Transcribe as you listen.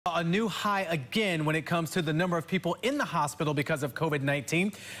A new high again when it comes to the number of people in the hospital because of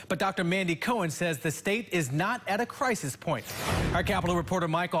COVID-19. But Dr. Mandy Cohen says the state is not at a crisis point. Our Capitol reporter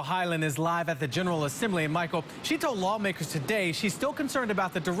Michael Hyland is live at the General Assembly. And Michael, she told lawmakers today she's still concerned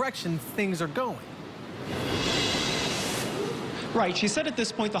about the direction things are going. Right. She said at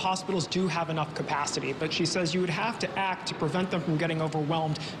this point the hospitals do have enough capacity, but she says you would have to act to prevent them from getting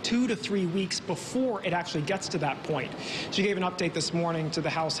overwhelmed 2 to 3 weeks before it actually gets to that point. She gave an update this morning to the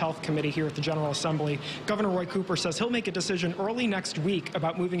House Health Committee here at the General Assembly. Governor Roy Cooper says he'll make a decision early next week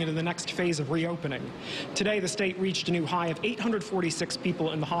about moving into the next phase of reopening. Today, the state reached a new high of 846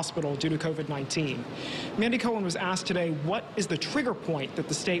 people in the hospital due to COVID-19. Mandy Cohen was asked today what is the trigger point that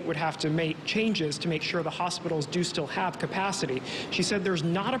the state would have to make changes to make sure the hospitals do still have capacity. She said there's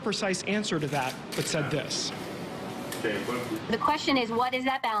not a precise answer to that, but said this. The question is, what is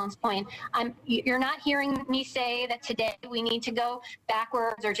that balance point? You're not hearing me say that today we need to go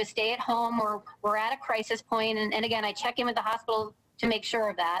backwards or just stay at home or we're at a crisis point. And again, I check in with the hospital to make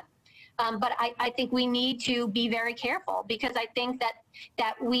sure of that. But I think we need to be very careful because I think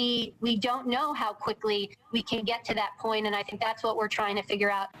that we don't know how quickly we can get to that point, and I think that's what we're trying to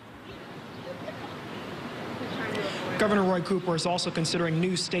figure out. Governor Roy Cooper is also considering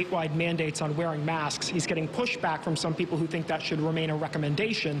new statewide mandates on wearing masks. He's getting pushback from some people who think that should remain a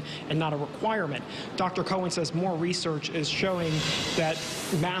recommendation and not a requirement. Dr. Cohen says more research is showing that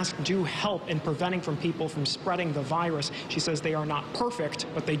masks do help in preventing people from spreading the virus. She says they are not perfect,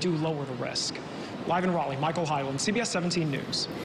 but they do lower the risk. Live in Raleigh, Michael Hyland, CBS 17 News.